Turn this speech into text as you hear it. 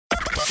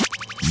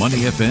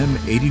Money FM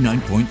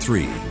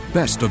 89.3.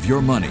 Best of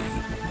your money.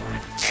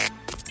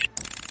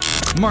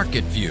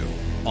 Market View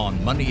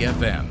on Money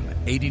FM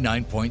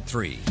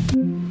 89.3.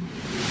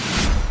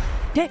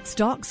 Tech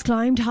stocks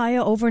climbed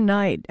higher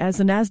overnight as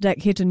the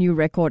Nasdaq hit a new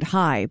record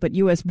high, but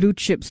U.S. blue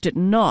chips did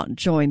not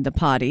join the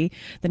party.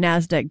 The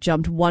Nasdaq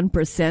jumped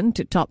 1%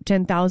 to top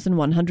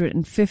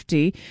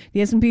 10,150.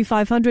 The S&P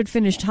 500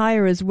 finished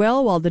higher as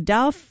well, while the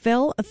Dow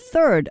fell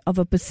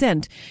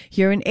 0.33%.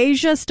 Here in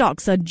Asia,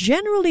 stocks are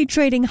generally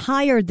trading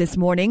higher this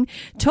morning.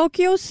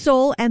 Tokyo,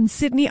 Seoul, and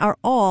Sydney are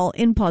all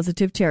in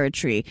positive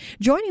territory.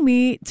 Joining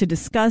me to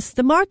discuss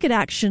the market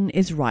action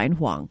is Ryan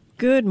Huang.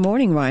 Good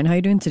morning, Ryan. How are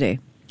you doing today?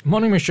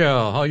 Morning,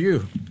 Michelle. How are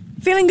you?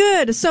 Feeling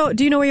good. So,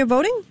 do you know where you're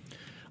voting?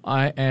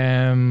 I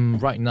am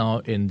right now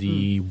in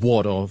the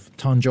ward of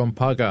Tanjong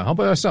Pagar. How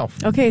about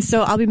yourself? Okay,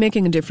 so I'll be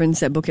making a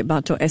difference at Bukit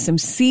Batok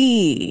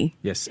SMC.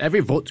 Yes,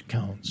 every vote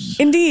counts.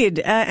 Indeed.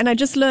 And I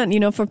just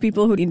learned, for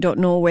people who don't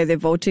know where they're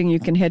voting, you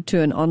can head to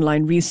an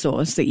online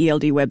resource, the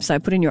ELD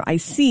website, put in your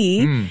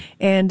IC,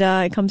 and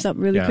it comes up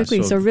really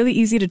quickly. So really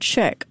easy to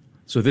check.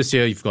 So this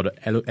year, you've got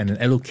an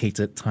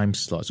allocated time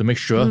slot. So make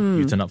sure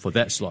you turn up for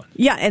that slot.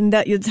 Yeah, and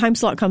that your time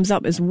slot comes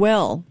up as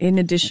well, in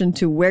addition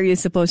to where you're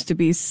supposed to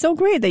be. So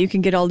great that you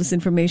can get all this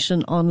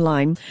information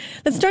online.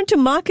 Let's turn to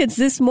markets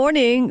this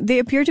morning. They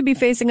appear to be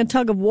facing a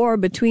tug of war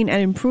between an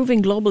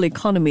improving global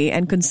economy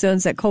and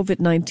concerns that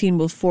COVID-19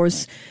 will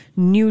force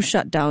new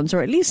shutdowns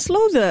or at least slow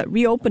the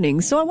reopening.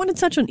 So I want to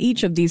touch on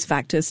each of these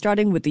factors,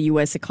 starting with the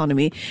U.S.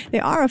 economy.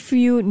 There are a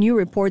few new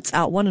reports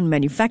out, one on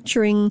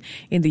manufacturing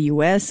in the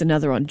U.S.,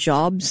 another on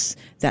jobs.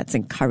 That's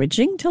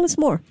encouraging. Tell us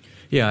more.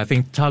 Yeah, I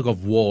think tug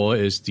of war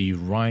is the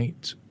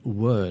right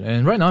word.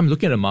 And right now I'm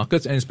looking at the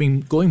markets and it's been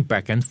going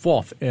back and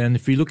forth. And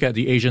if you look at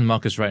the Asian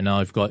markets right now,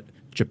 you've got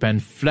Japan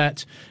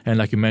flat, and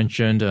like you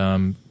mentioned,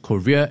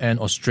 Korea and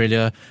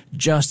Australia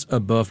just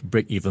above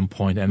break-even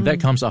point. And that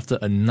comes after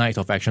a night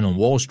of action on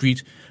Wall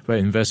Street where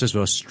investors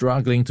were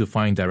struggling to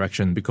find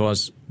direction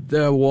because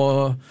there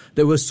were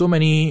so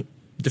many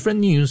different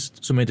news,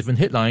 so many different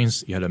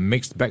headlines. You had a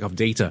mixed bag of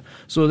data.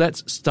 So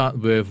let's start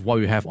with what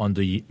we have on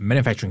the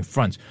manufacturing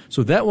front.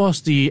 So that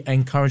was the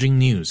encouraging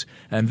news.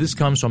 And this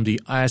comes from the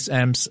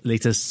ISM's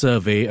latest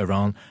survey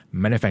around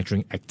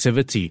manufacturing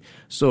activity.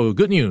 So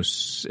good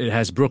news. It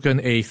has broken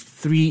a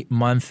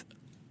 3-month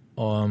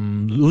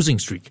losing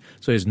streak.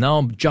 So it's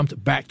now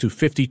jumped back to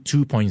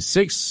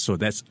 52.6. So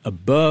that's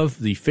above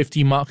the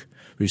 50 mark,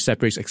 which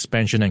separates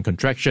expansion and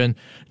contraction,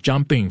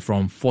 jumping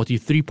from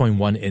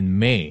 43.1 in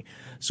May.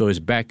 So it's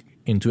back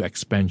into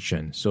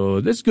expansion.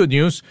 So that's good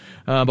news.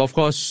 But of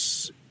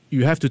course,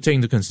 you have to take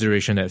into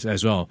consideration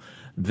as well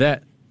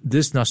that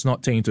this does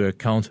not take into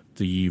account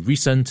the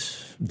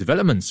recent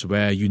developments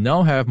where you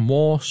now have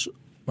more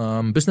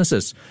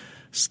businesses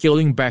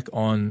scaling back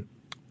on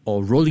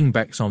or rolling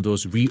back some of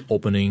those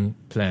reopening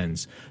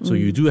plans. So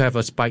you do have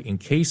a spike in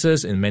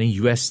cases in many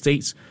U.S.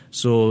 states.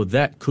 So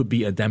that could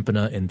be a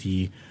dampener in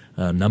the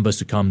numbers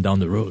to come down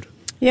the road.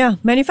 Yeah,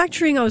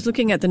 manufacturing, I was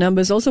looking at the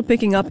numbers, also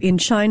picking up in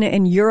China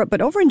and Europe.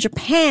 But over in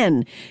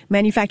Japan,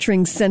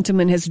 manufacturing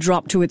sentiment has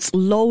dropped to its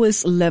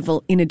lowest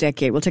level in a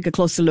decade. We'll take a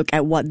closer look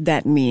at what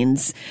that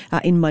means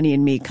in Money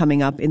and Me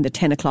coming up in the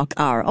 10 o'clock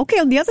hour. Okay,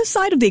 on the other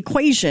side of the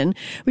equation,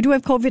 we do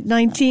have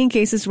COVID-19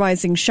 cases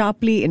rising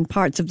sharply in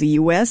parts of the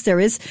U.S. There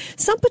is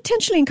some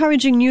potentially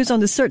encouraging news on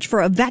the search for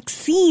a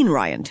vaccine,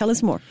 Ryan. Tell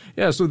us more.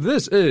 Yeah, so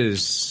this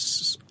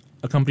is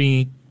a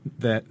company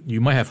that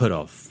you might have heard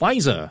of.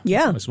 Pfizer.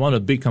 Yeah. It's one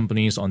of the big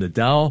companies on the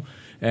Dow.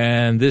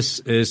 And this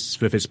is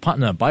with its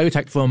partner,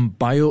 biotech firm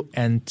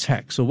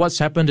BioNTech. So what's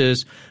happened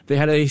is they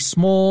had a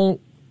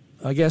small,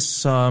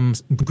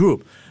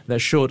 group that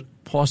showed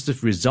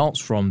positive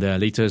results from their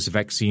latest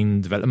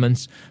vaccine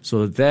developments.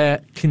 So their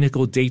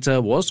clinical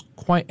data was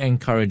quite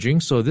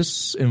encouraging. So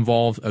this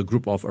involved a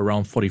group of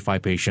around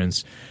 45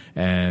 patients,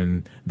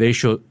 and they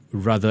showed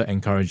rather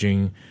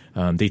encouraging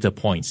data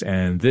points.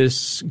 And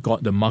this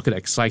got the market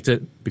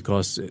excited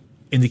because it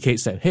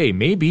indicates that, hey,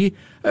 maybe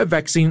a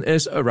vaccine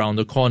is around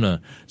the corner.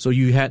 So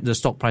you had the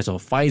stock price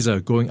of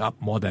Pfizer going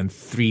up more than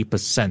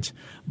 3%.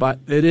 But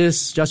it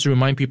is, just to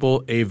remind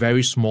people, a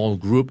very small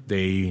group.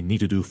 They need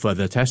to do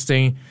further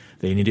testing.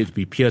 They need it to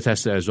be peer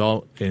tested as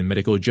well in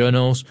medical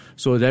journals.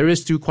 So there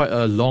is still quite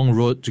a long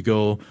road to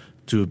go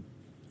to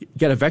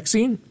get a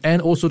vaccine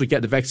and also to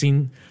get the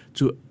vaccine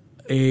to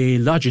a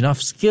large enough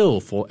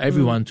scale for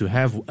everyone to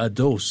have a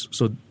dose.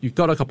 So you've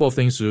got a couple of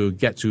things to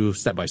get to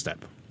step by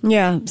step.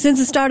 Yeah. Since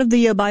the start of the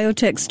year,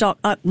 biotech stock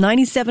up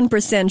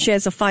 97%,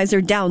 shares of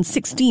Pfizer down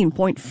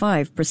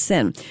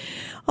 16.5%.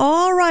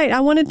 All right. I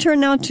want to turn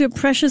now to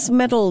precious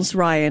metals,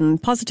 Ryan.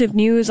 Positive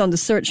news on the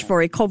search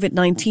for a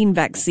COVID-19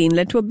 vaccine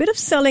led to a bit of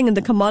selling in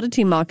the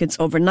commodity markets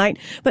overnight.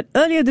 But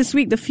earlier this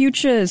week, the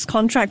futures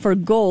contract for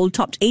gold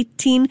topped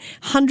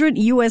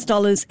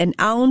 $1,800 an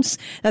ounce.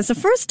 That's the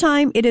first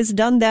time it has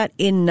done that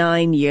in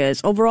 9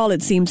 years. Overall,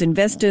 it seems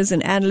investors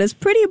and analysts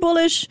pretty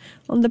bullish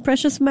on the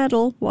precious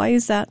metal. Why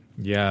is that?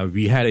 Yeah,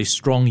 we had a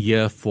strong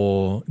year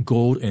for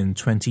gold in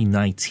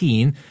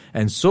 2019,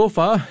 and so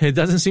far, it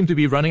doesn't seem to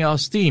be running out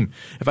of steam.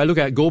 If I look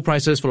at gold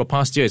prices for the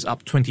past year, it's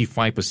up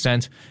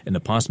 25%. In the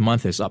past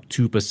month, it's up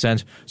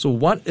 2%. So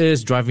what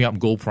is driving up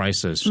gold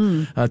prices?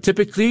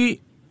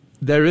 Typically,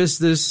 there is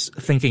this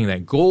thinking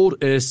that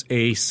gold is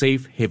a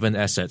safe haven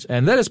asset.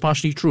 And that is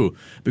partially true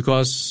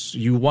because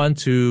you want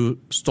to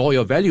store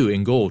your value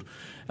in gold.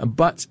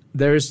 But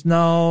there is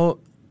now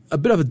a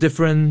bit of a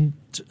different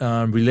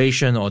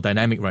relation or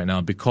dynamic right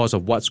now because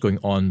of what's going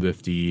on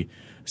with the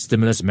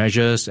stimulus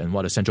measures and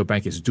what the central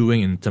bank is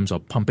doing in terms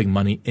of pumping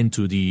money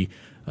into the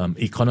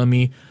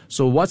economy.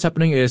 So what's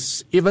happening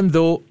is, even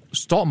though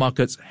stock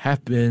markets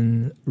have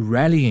been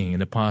rallying in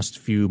the past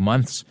few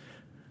months,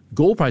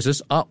 gold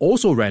prices are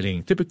also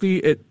rallying. Typically,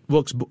 it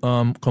works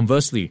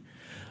conversely.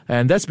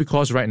 And that's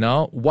because right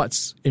now,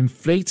 what's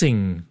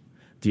inflating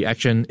the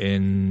action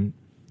in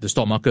the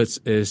stock markets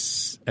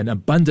is an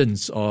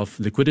abundance of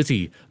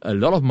liquidity, a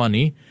lot of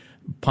money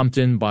pumped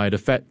in by the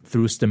Fed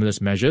through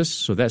stimulus measures.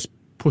 So that's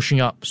pushing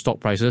up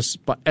stock prices.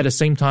 But at the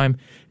same time,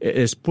 it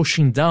is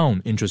pushing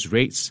down interest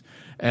rates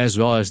as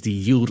well as the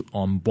yield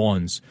on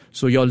bonds.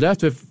 So you're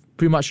left with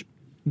pretty much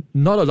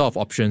not a lot of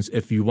options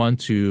if you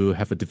want to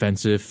have a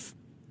defensive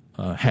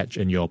hedge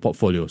in your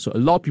portfolio. So a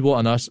lot of people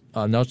are not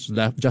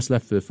just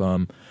left with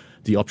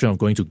the option of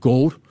going to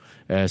gold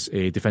as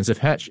a defensive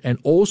hedge. And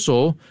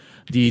also,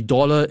 the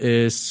dollar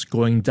is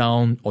going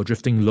down or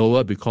drifting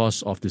lower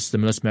because of the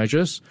stimulus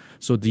measures.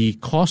 So the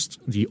cost,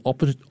 the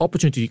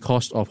opportunity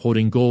cost of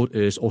holding gold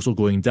is also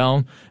going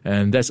down.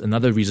 And that's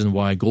another reason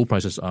why gold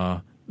prices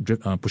are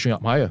pushing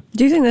up higher.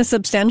 Do you think there's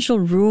substantial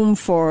room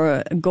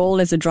for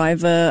gold as a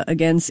driver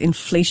against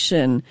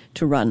inflation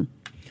to run?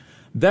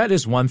 That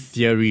is one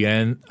theory.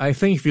 And I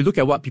think if you look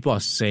at what people are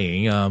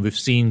saying, we've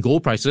seen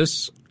gold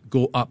prices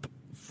go up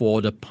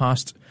for the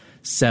past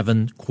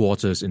 7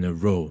 quarters in a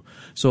row.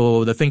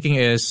 So the thinking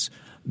is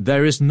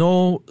there is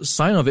no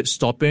sign of it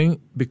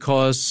stopping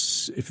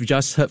because if you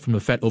just heard from the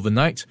Fed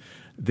overnight,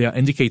 they are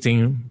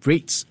indicating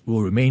rates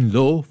will remain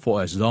low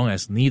for as long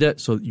as needed.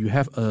 So you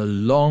have a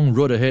long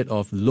road ahead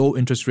of low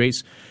interest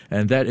rates,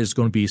 and that is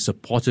going to be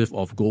supportive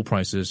of gold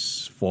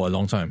prices for a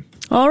long time.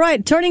 All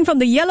right, turning from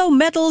the yellow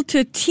metal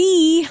to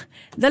tea,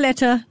 the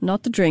letter,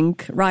 not the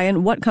drink.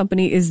 Ryan, what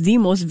company is the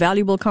most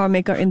valuable car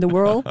maker in the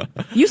world?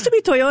 Used to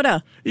be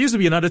Toyota. It used to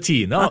be another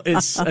T. Now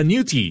it's a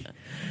new T.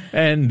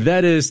 And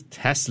that is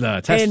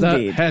Tesla. Tesla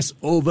Indeed. has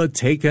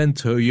overtaken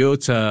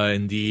Toyota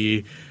in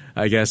the,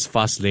 I guess,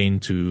 fast lane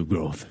to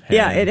growth.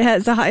 Yeah, it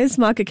has the highest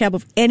market cap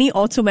of any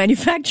auto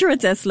manufacturer,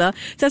 Tesla.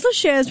 Tesla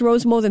shares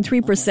rose more than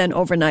 3%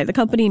 overnight. The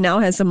company now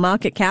has a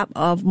market cap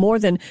of more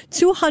than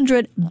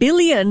 $200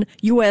 billion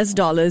US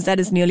dollars. That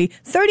is nearly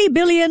 30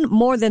 billion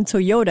more than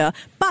Toyota.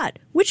 But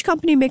which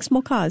company makes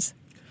more cars?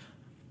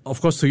 Of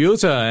course,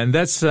 Toyota, and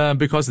that's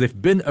because they've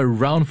been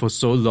around for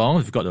so long.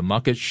 They've got the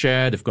market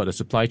share, they've got the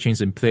supply chains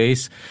in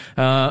place.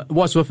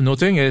 What's worth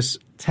noting is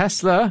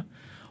Tesla,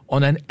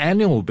 on an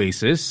annual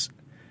basis,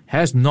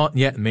 has not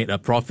yet made a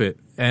profit.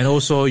 And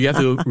also, you have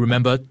to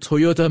remember,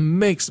 Toyota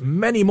makes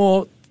many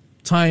more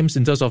times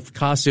in terms of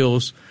car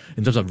sales,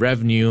 in terms of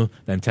revenue,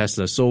 than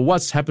Tesla. So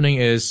what's happening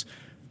is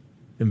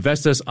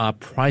investors are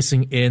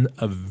pricing in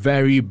a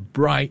very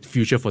bright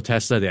future for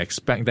Tesla. They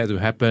expect that to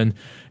happen.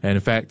 And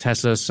in fact,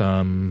 Tesla's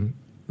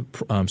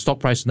stock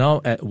price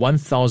now at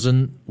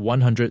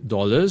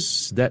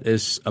 $1,100. That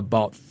is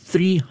about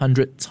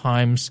 300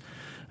 times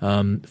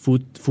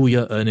full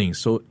year earnings.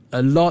 So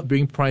a lot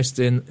being priced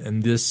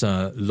in this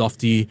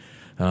lofty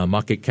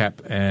market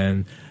cap.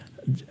 And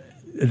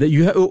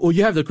you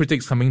have the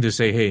critics coming to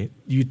say, hey,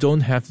 you don't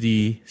have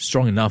the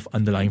strong enough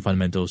underlying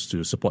fundamentals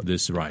to support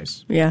this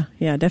rise. Yeah,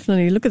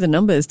 definitely. Look at the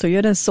numbers.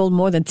 Toyota sold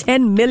more than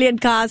 10 million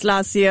cars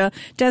last year.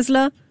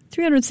 Tesla,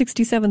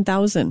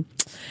 367,000.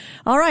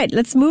 All right,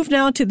 let's move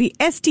now to the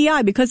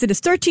STI because it is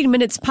 13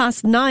 minutes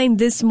past 9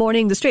 this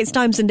morning. The Straits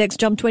Times Index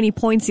jumped 20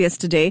 points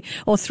yesterday,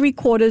 or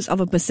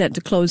 0.75% to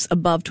close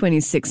above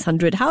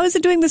 2,600. How is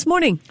it doing this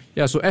morning?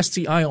 Yeah, so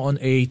STI on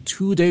a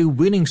 2-day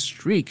winning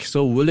streak.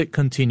 So will it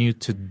continue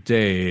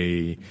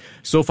today?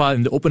 So far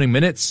in the opening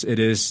minutes, it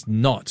is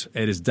not.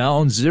 It is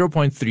down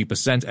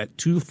 0.3% at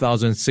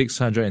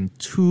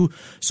 2,602.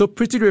 So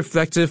pretty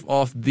reflective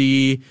of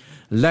the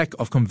lack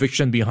of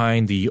conviction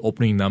behind the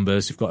opening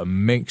numbers. You've got a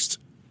mixed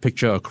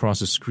picture across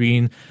the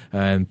screen,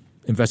 and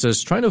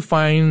investors trying to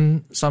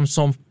find some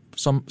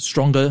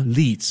stronger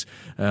leads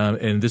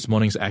in this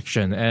morning's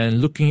action. And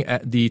looking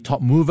at the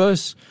top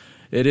movers,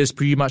 it is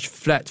pretty much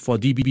flat for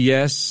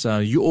DBS.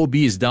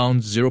 UOB is down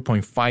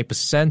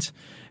 0.5%.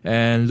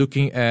 And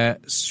looking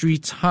at Sri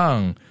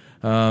Tang,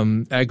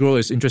 Agro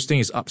is interesting,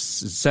 is up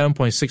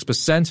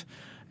 7.6%.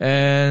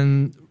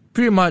 And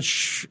pretty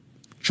much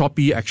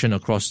choppy action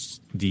across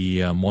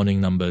the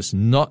morning numbers.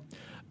 Not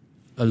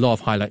a lot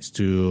of highlights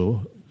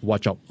to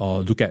watch out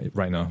or look at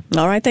right now.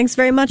 All right, thanks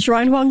very much.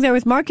 Ryan Huang there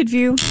with Market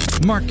View.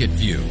 Market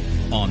View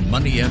on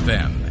Money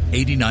FM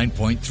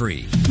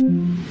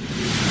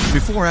 89.3.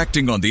 Before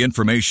acting on the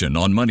information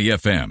on Money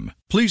FM,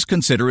 please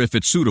consider if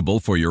it's suitable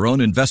for your own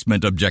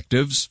investment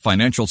objectives,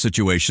 financial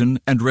situation,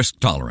 and risk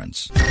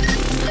tolerance.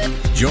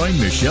 Join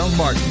Michelle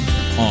Martin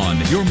on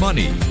Your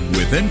Money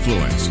with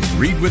Influence,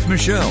 Read with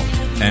Michelle,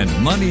 and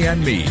Money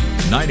and Me,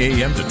 9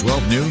 a.m. to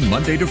 12 noon,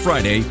 Monday to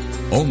Friday,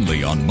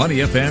 only on Money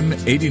FM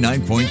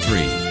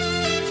 89.3.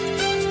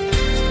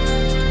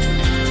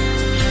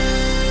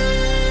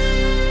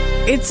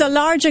 It's a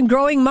large and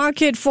growing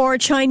market for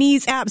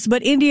Chinese apps,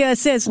 but India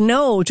says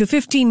no to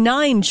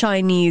 59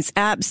 Chinese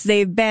apps.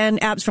 They've banned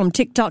apps from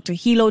TikTok to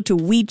Hilo to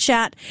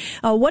WeChat.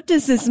 What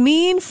does this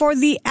mean for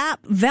the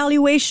app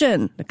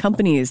valuation? The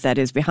companies that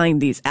is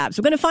behind these apps.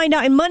 We're going to find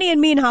out in Money and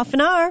Me in half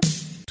an hour.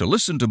 To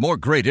listen to more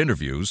great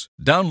interviews,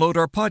 download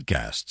our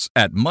podcasts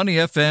at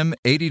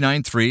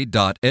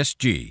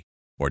moneyfm893.sg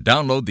or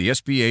download the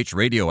SPH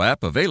radio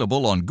app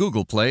available on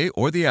Google Play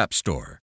or the App Store.